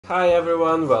Hi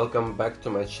everyone, welcome back to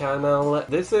my channel.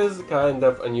 This is kind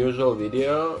of unusual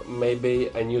video, maybe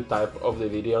a new type of the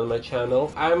video on my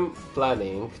channel. I'm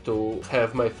planning to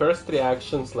have my first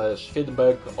reaction slash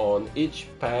feedback on each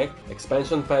pack,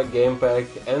 expansion pack, game pack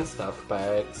and stuff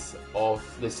packs of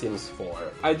The Sims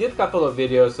 4. I did a couple of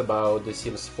videos about The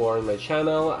Sims 4 on my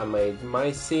channel. I made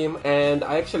my sim and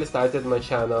I actually started my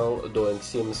channel doing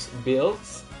Sims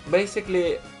builds.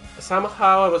 Basically,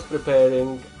 somehow I was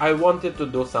preparing, I wanted to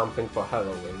do something for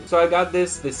Halloween. So I got The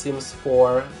Sims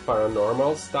 4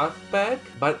 Paranormal Stuff pack,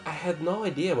 but I had no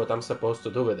idea what I'm supposed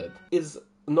to do with it. It's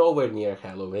nowhere near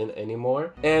Halloween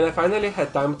anymore, and I finally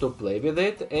had time to play with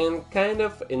it and kind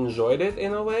of enjoyed it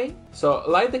in a way. So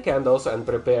light the candles and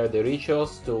prepare the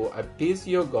rituals to appease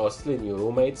your ghostly new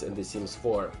roommates in The Sims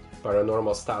 4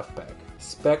 Paranormal Stuff pack.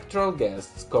 Spectral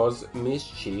guests cause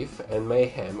mischief and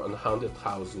mayhem on haunted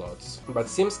house lots, but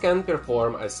Sims can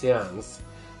perform a seance,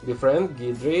 befriend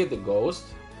Guidry the ghost,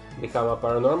 become a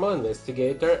paranormal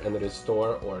investigator and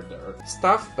restore order.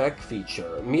 Stuff pack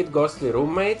feature: meet ghostly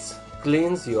roommates,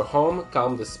 cleanse your home,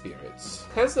 calm the spirits.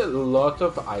 Has a lot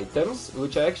of items,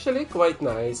 which are actually quite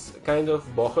nice, kind of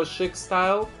boho chic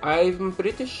style. I'm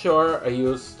pretty sure I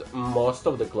used most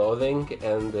of the clothing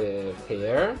and the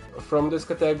hair from this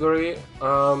category.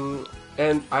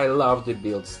 And I love the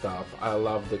build stuff. I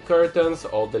love the curtains,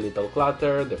 all the little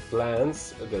clutter, the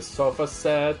plants, the sofa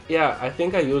set. Yeah, I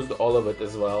think I used all of it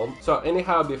as well. So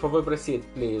anyhow, before we proceed,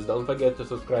 please don't forget to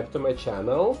subscribe to my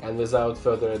channel. And without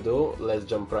further ado, let's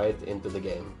jump right into the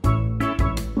game.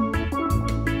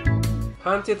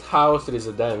 Haunted House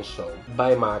Residential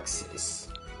by Maxis.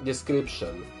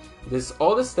 Description: this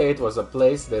old estate was a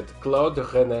place that Claude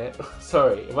René...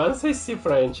 Sorry, once I see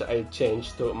French, I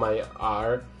change to my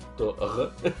R to R.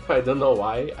 I don't know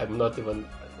why. I'm not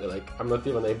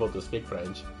even able to speak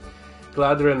French.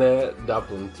 Claude René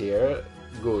Duplantier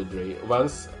Guidry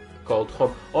once called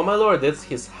home. Oh my lord, that's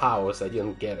his house. I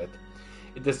didn't get it.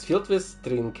 It is filled with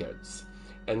trinkets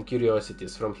and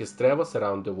curiosities from his travels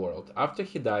around the world. After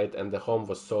he died and the home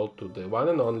was sold to the one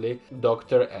and only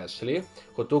Dr. Ashley,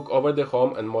 who took over the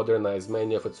home and modernized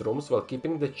many of its rooms while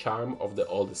keeping the charm of the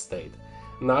old estate.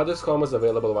 Now this home is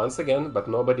available once again, but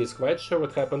nobody is quite sure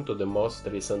what happened to the most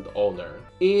recent owner.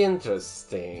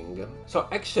 Interesting. So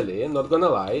actually, not gonna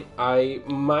lie, I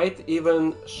might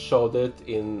even show it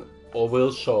in, or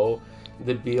will show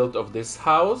the build of this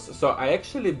house. So I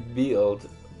actually built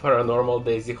Paranormal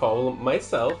Daisy Hall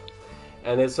myself,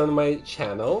 and it's on my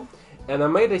channel. And I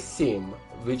made a sim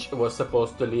which was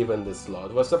supposed to live in this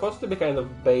slot. It was supposed to be kind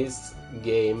of base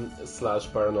game slash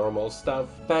paranormal stuff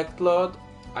packed lot.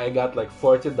 I got like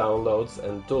 40 downloads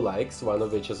and 2 likes, one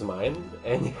of which is mine.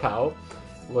 Anyhow,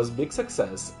 it was big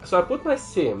success. So I put my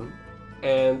sim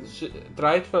and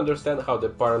tried to understand how the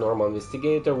Paranormal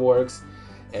Investigator works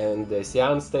and the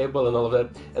Seance Table and all of that.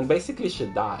 And basically she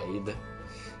died.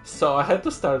 So I had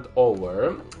to start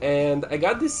over, and I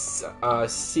got this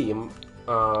sim.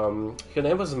 Her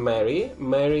name was Mary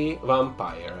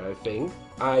Vampire, I think.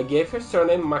 I gave her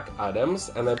surname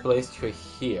McAdams and I placed her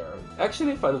here.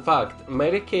 Actually, fun fact,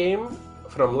 Mary came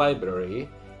from library,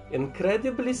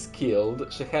 incredibly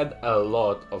skilled. She had a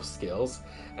lot of skills,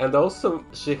 and also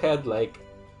she had like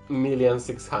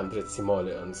 1,600,000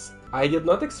 simoleons. I did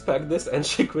not expect this, and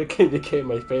she quickly became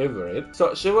my favorite.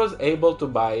 So she was able to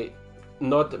buy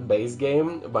not base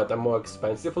game, but a more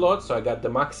expensive lot, so I got the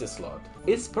maxi slot.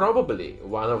 It's probably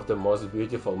one of the most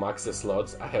beautiful maxi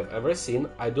slots I have ever seen.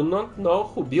 I do not know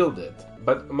who built it,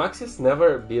 but maxis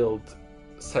never built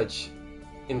such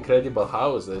incredible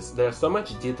houses. There's so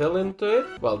much detail into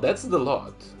it. Well, that's the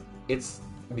lot. It's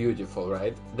beautiful,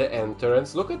 right? The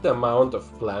entrance, look at the amount of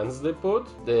plants they put,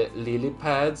 the lily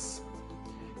pads,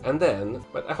 and then,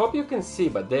 but I hope you can see,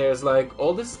 but there's like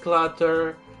all this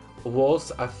clutter,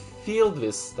 walls are filled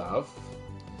with stuff,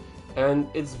 and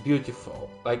it's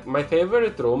beautiful. Like, my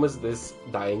favorite room is this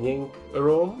dining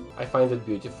room. I find it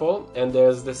beautiful, and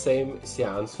there's the same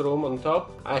seance room on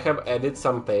top. I have added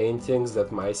some paintings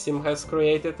that my sim has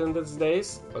created in these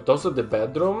days, but also the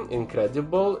bedroom,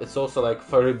 incredible. It's also like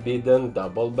forbidden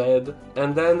double bed.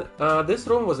 And then this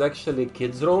room was actually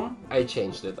kids room. I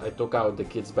changed it. I took out the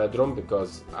kids bedroom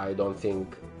because I don't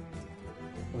think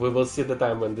we will see the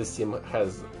time when this sim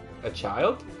has a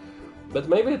child. But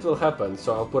maybe it will happen,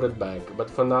 so I'll put it back. But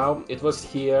for now, it was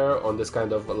here on this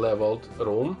kind of leveled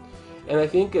room. And I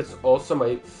think it's also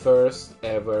my first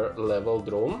ever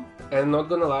leveled room. And not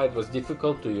gonna lie, it was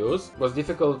difficult to use. It was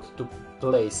difficult to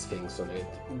place things on it.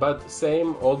 But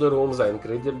same, all the rooms are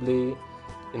incredibly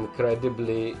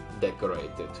incredibly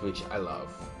decorated, which I love.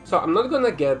 So I'm not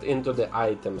gonna get into the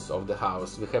items of the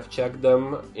house, we have checked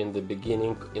them in the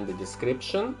beginning in the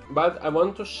description, but I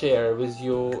want to share with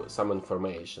you some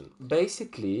information.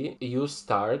 Basically, you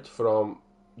start from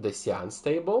the Seance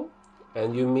Table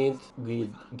and you meet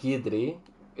Guidry.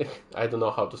 I don't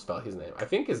know how to spell his name, I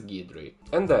think it's Guidry.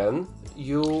 And then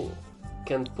you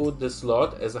can put the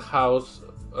slot as a house,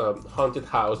 haunted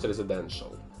house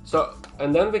residential. So,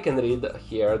 and then we can read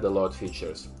here the lot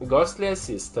features. Ghostly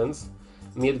assistants,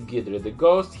 meet Guidry the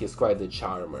ghost, he's quite the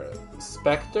charmer.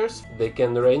 Specters, they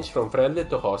can range from friendly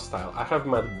to hostile, I have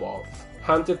met both.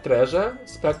 Haunted treasure,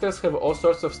 specters have all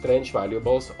sorts of strange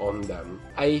valuables on them.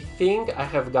 I think I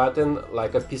have gotten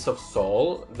like a piece of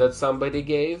soul that somebody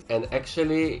gave, and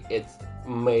actually it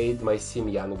made my sim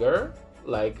younger.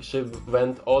 Like she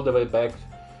went all the way back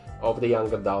of the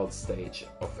young adult stage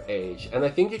of age. And I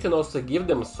think you can also give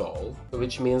them soul,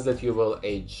 which means that you will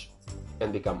age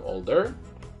and become older,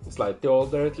 slightly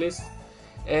older at least.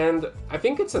 And I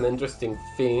think it's an interesting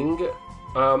thing.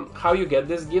 How you get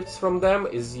these gifts from them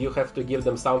is you have to give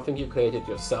them something you created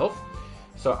yourself.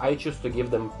 So I choose to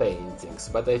give them paintings,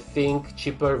 but I think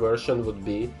cheaper version would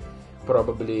be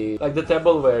probably like the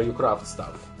table where you craft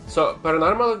stuff. So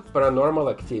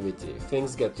paranormal activity.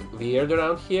 Things get weird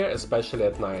around here, especially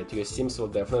at night. Your sims will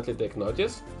definitely take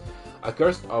notice.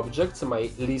 Accursed objects, my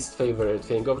least favorite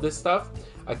thing of this stuff.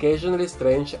 Occasionally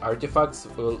strange artifacts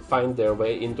will find their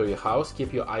way into your house,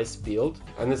 keep your eyes peeled.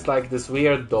 And it's like this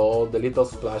weird doll, the little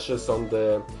splashes on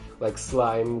the like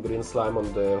slime, green slime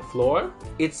on the floor.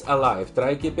 It's alive.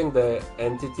 Try keeping the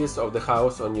entities of the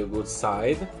house on your good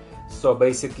side. So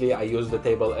basically I use the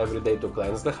table every day to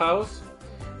cleanse the house.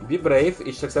 Be brave,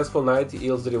 each successful night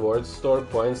yields reward store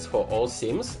points for all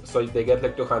sims, so they get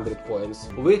like 200 points,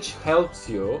 which helps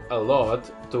you a lot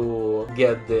to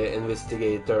get the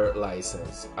investigator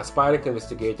license. Aspiring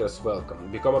investigators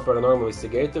welcome. Become a paranormal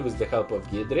investigator with the help of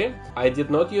Guidry. I did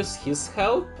not use his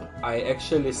help, I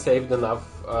actually saved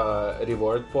enough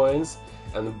reward points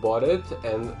and bought it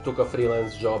and took a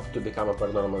freelance job to become a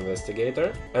paranormal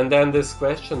investigator. And then this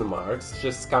question marks,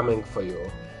 she's coming for you.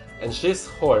 And she's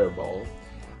horrible.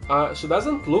 She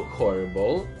doesn't look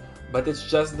horrible, but it's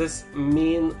just this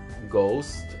mean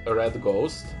ghost, a red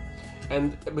ghost.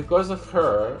 And because of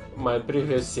her, my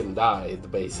previous sim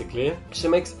died, basically. She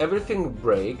makes everything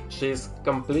break. She's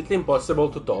completely impossible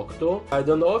to talk to. I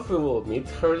don't know if we will meet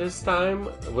her this time.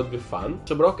 It would be fun.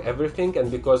 She broke everything, and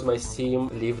because my sim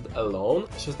lived alone,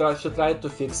 she tried to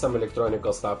fix some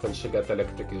electronical stuff and she got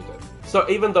electrocuted. So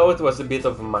even though it was a bit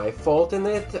of my fault in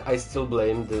it, I still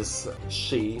blame this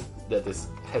she that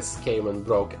has came and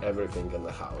broke everything in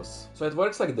the house. So it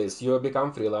works like this. You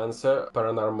become freelancer,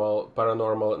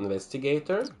 paranormal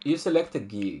investigator. You select a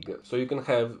gig. So you can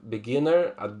have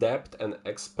beginner, adept and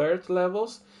expert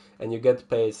levels, and you get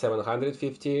paid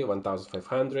 750,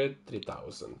 1500,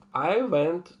 3000. I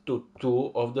went to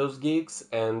 2 of those gigs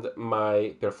and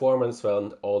my performance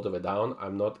went all the way down.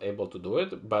 I'm not able to do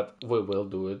it, but we will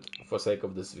do it for sake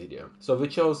of this video. So we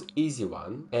chose easy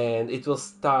one, and it will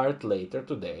start later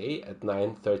today at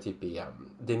 9:30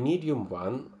 p.m. The medium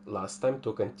one last time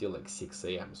took until like 6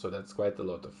 a.m. So that's quite a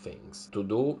lot of things to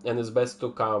do, and it's best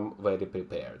to come very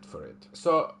prepared for it.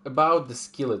 So about the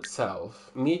skill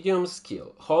itself, medium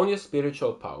skill, hone your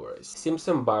spiritual powers. Sims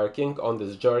embarking on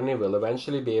this journey will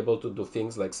eventually be able to do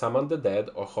things like summon the dead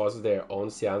or host their own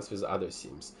seance with other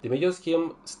sims. The medium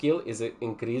skill is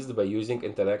increased by using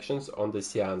interactions on the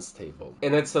seance table,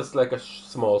 and it's just like a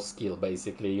small skill.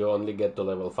 Basically you only get to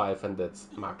level 5 and that's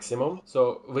maximum.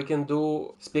 So we can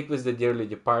do speak with the dearly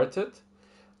departed.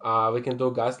 We can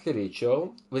do ghastly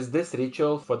ritual. With this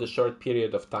ritual, for the short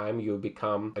period of time, you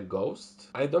become a ghost.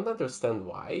 I don't understand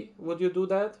why would you do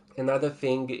that. Another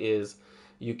thing is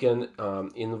you can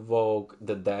invoke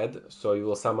the dead, so you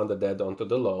will summon the dead onto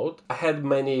the load. I had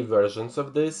many versions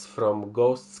of this, from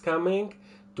ghosts coming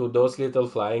to those little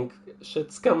flying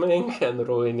shits coming and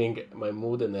ruining my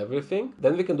mood and everything.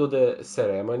 Then we can do the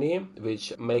ceremony,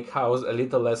 which make house a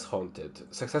little less haunted.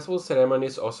 Successful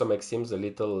ceremonies also make sims a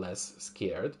little less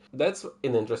scared. That's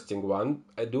an interesting one.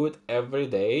 I do it every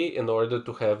day in order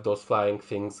to have those flying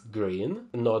things green,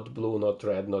 not blue, not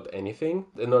red, not anything,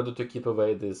 in order to keep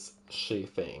away this she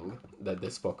thing that they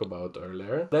spoke about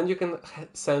earlier. Then you can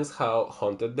sense how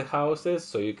haunted the house is,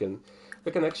 so we can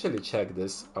actually check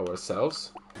this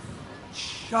ourselves.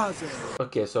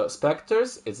 Okay, so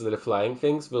specters, it's the flying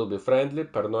things, will be friendly,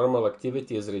 paranormal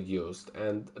activity is reduced,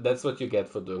 and that's what you get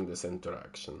for doing this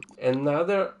interaction.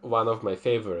 Another one of my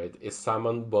favorite is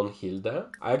summon Bonehilda.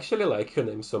 I actually like her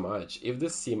name so much. If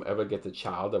this sim ever get a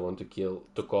child I want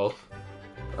to call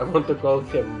I want to call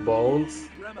him Bones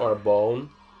or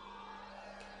Bone.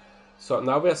 So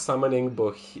now we are summoning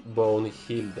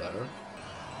Bonehilda.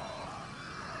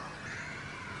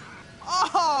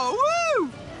 Oh, woo!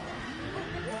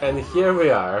 And here we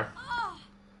are.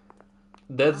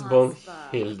 That's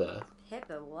Bonehilda.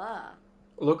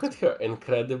 Look at her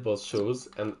incredible shoes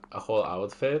and a whole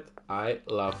outfit. I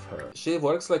love her. She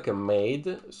works like a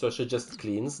maid, so she just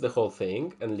cleans the whole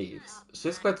thing and leaves.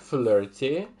 She's quite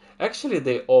flirty. Actually,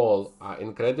 they all are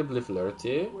incredibly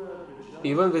flirty.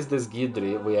 Even with this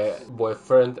Guidry, we are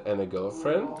boyfriend and a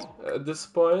girlfriend at this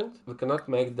point. We cannot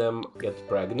make them get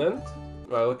pregnant.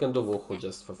 Well, we can do woohoo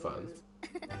just for fun.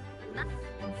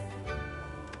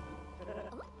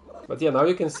 But yeah, now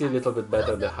you can see a little bit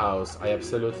better the house. I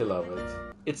absolutely love it.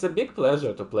 It's a big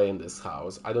pleasure to play in this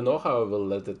house. I don't know how I will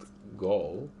let it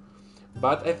go.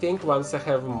 But I think once I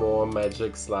have more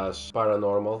magic /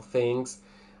 paranormal things,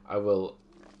 I will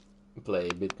play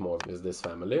a bit more with this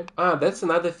family. Ah, that's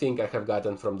another thing I have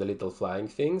gotten from the little flying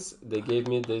things. They gave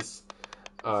me this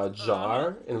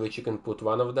jar in which you can put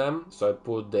one of them. So I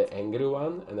put the angry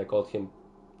one and I called him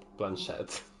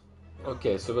Planchette.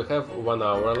 Okay, so we have 1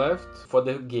 hour left. For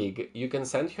the gig, you can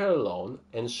send her alone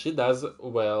and she does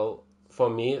well, for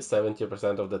me,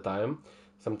 70% of the time.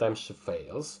 Sometimes she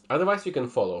fails. Otherwise, you can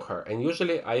follow her. And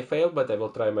usually I fail, but I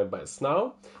will try my best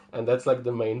now. And that's like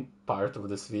the main part of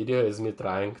this video, is me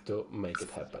trying to make it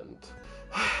happen.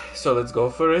 So let's go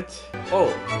for it.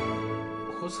 Oh,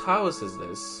 whose house is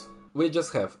this? We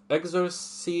just have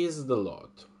exorcise the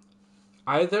lot.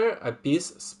 Either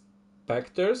appease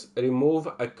specters, remove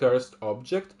a cursed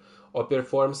object, or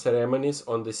perform ceremonies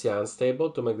on the seance table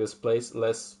to make this place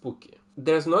less spooky.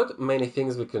 There's not many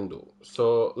things we can do,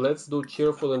 so let's do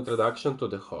cheerful introduction to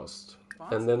the host,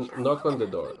 and then knock on the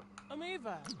door.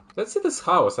 Let's see this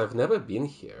house. I've never been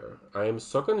here. I am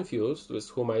so confused with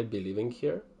who might be living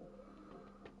here.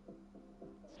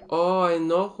 Oh, I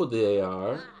know who they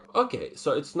are. Okay,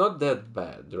 so it's not that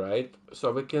bad, right?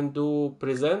 So we can do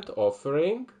present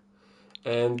offering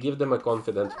and give them a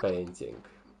confident painting.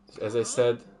 As I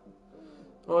said,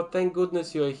 oh, thank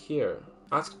goodness you are here.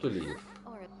 Ask to leave.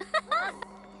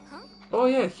 Oh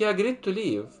yeah, he agreed to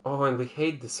leave. Oh, and we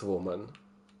hate this woman.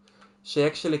 She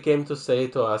actually came to say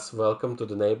to us, welcome to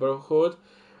the neighborhood.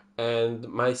 And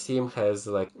my sim has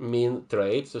like mean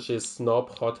traits, so she's snob,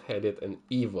 hot-headed and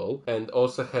evil, and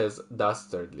also has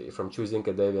dastardly from choosing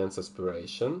a deviant's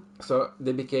aspiration. So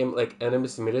they became like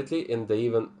enemies immediately, and they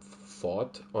even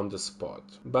fought on the spot.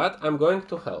 But I'm going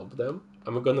to help them.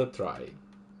 I'm gonna try.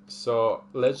 So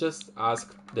let's just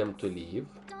ask them to leave.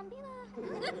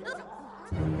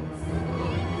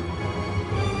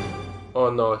 Oh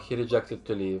no, he rejected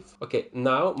to leave. Okay,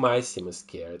 now my sim is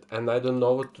scared and I don't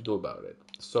know what to do about it.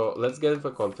 So let's give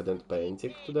a confident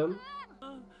painting to them.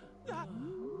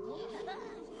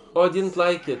 Oh, I didn't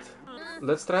like it.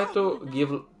 Let's try to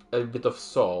give a bit of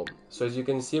soul. So as you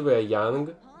can see, we are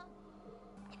young.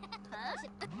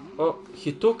 Oh,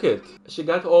 he took it. She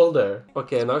got older.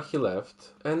 Okay, now he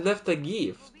left. And left a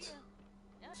gift.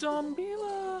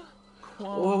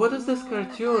 Oh, what is this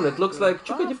cartoon? It looks like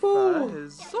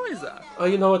Chukadipoo. Oh,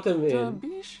 you know what I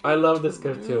mean. I love this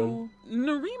cartoon.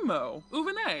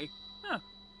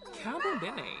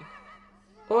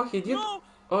 Oh, he did.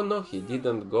 Oh no, he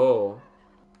didn't go.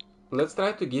 Let's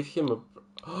try to give him a.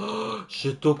 Oh,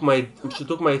 she took my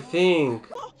thing.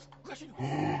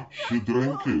 She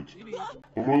drank it.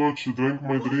 Oh my god, she drank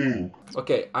my drink.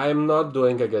 Okay, I'm not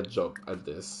doing a good job at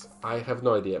this. I have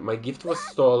no idea. My gift was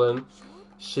stolen.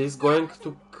 She's going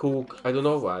to cook. I don't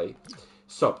know why.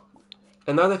 So,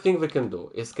 another thing we can do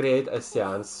is create a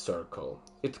seance circle.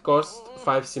 It costs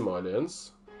 5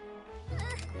 simoleons.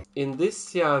 In this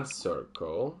seance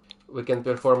circle, we can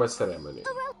perform a ceremony.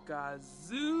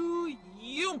 Gazoo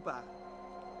Yumpa.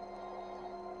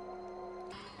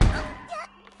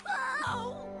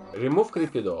 Remove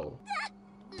creepy doll.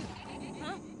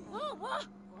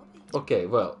 Okay,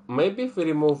 well, maybe if we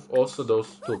remove also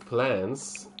those 2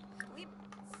 plants.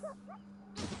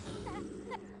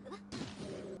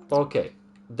 Okay,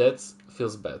 that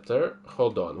feels better.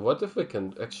 Hold on, what if we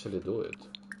can actually do it?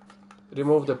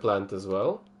 Remove the plant as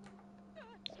well.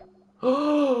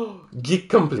 Oh, gig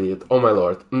complete. Oh my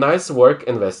lord. Nice work,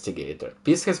 investigator.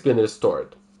 Peace has been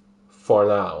restored. For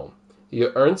now.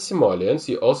 You earned simoleons.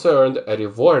 You also earned a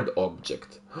reward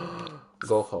object.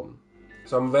 Go home.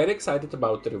 So I'm very excited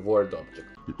about the reward object.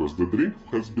 Because the drink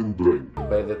has been drained.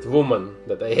 By that woman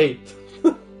that I hate.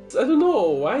 I don't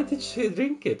know, why did she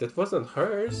drink it? It wasn't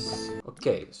hers.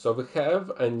 Okay, so we have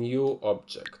a new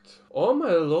object. Oh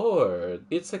my lord,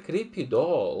 it's a creepy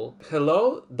doll.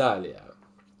 Hello, Dahlia.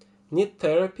 Need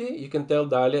therapy? You can tell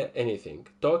Dahlia anything.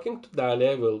 Talking to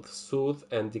Dahlia will soothe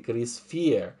and decrease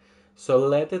fear, so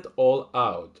let it all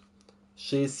out.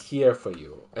 She is here for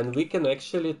you, and we can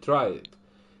actually try it.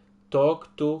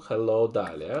 Talk to Hello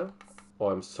Dahlia. Oh,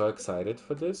 I'm so excited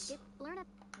for this.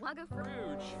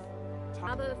 Rouge.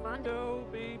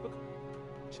 Tabo babe.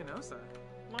 Chinosa.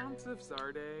 Lots of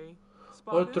Zarde.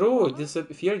 Oh, true,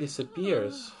 fear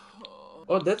disappears.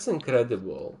 Oh, that's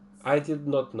incredible. I did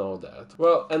not know that.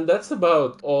 Well, and that's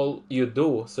about all you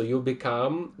do. So you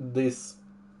become this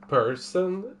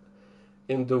person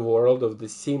in the world of The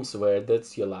Sims where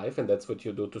that's your life and that's what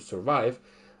you do to survive.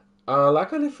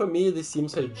 Luckily for me, the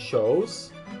Sims I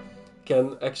chose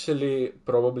can actually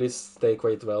probably stay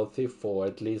quite wealthy for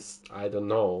at least, I don't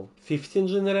know, 15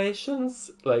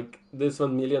 generations? Like, this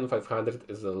 1,500,000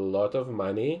 is a lot of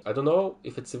money. I don't know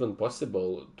if it's even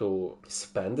possible to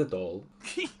spend it all.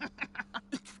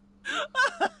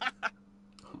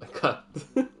 Oh my god.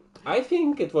 I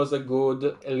think it was a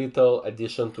good little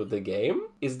addition to the game.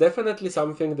 It's definitely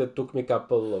something that took me a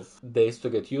couple of days to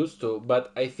get used to,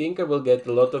 but I think I will get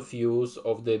a lot of use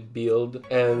of the build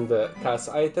and cast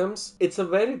items. It's a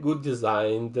very good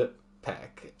designed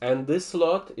pack, and this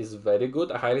slot is very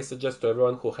good. I highly suggest to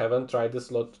everyone who haven't tried this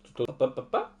slot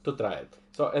to try it.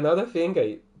 So another thing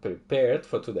I prepared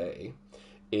for today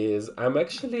is I'm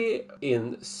actually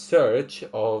in search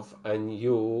of a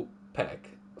new pack.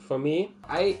 For me,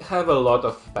 I have a lot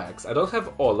of packs. I don't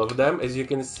have all of them. As you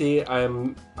can see, I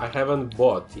haven't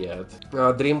bought yet.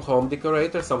 Dream Home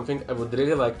Decorator, something I would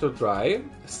really like to try.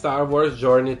 Star Wars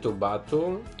Journey to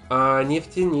Batu.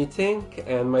 Nifty Knitting,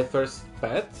 and My First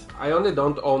Pet. I only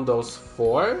don't own those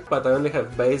 4, but I only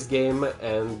have base game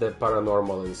and the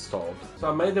Paranormal installed.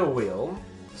 So I made a wheel.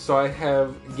 So I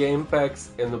have game packs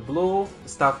in blue,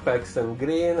 stuff packs in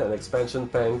green, and expansion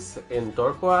packs in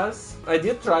turquoise. I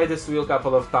did try this wheel a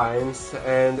couple of times,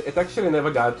 and it actually never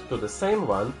got to the same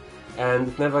one, and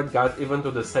it never got even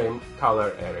to the same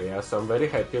color area, so I'm very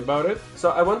happy about it. So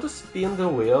I want to spin the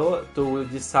wheel to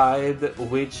decide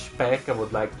which pack I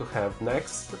would like to have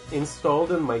next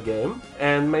installed in my game,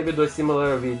 and maybe do a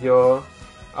similar video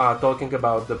talking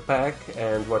about the pack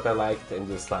and what I liked and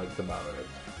disliked about it.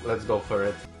 Let's go for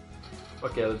it.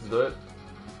 Okay, let's do it.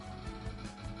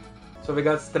 So we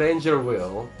got Stranger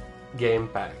Will game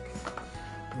pack.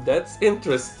 That's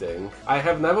interesting. I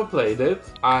have never played it.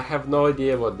 I have no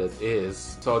idea what that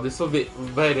is. So this will be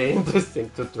very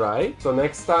interesting to try. So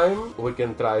next time we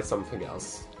can try something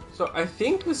else. So I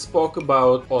think we spoke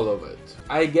about all of it.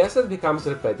 I guess it becomes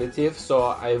repetitive, so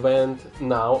I went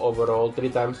now overall 3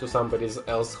 times to somebody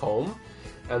else's home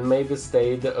and maybe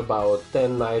stayed about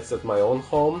 10 nights at my own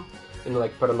home, in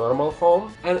like paranormal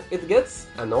home, and it gets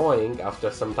annoying after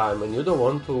some time and you don't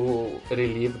want to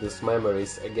relive these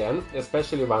memories again,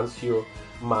 especially once you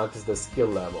max the skill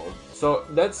level. So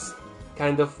that's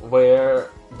kind of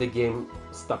where the game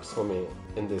stops for me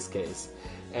in this case,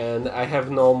 and I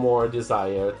have no more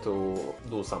desire to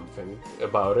do something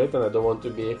about it, and I don't want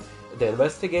to be the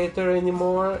investigator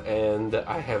anymore, and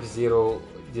I have zero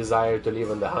desire to live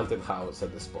in the haunted house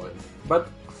at this point. But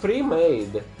free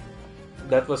made,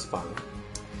 that was fun.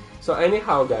 So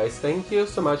anyhow guys, thank you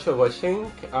so much for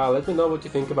watching. Let me know what you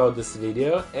think about this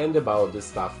video and about this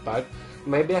stuff pack.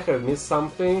 Maybe I have missed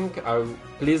something,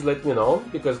 please let me know,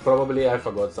 because probably I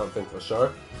forgot something for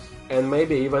sure, and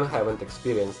maybe even haven't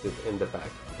experienced it in the pack.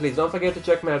 Please don't forget to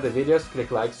check my other videos,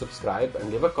 click like, subscribe and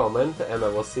leave a comment, and I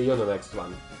will see you on the next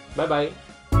one. Bye bye!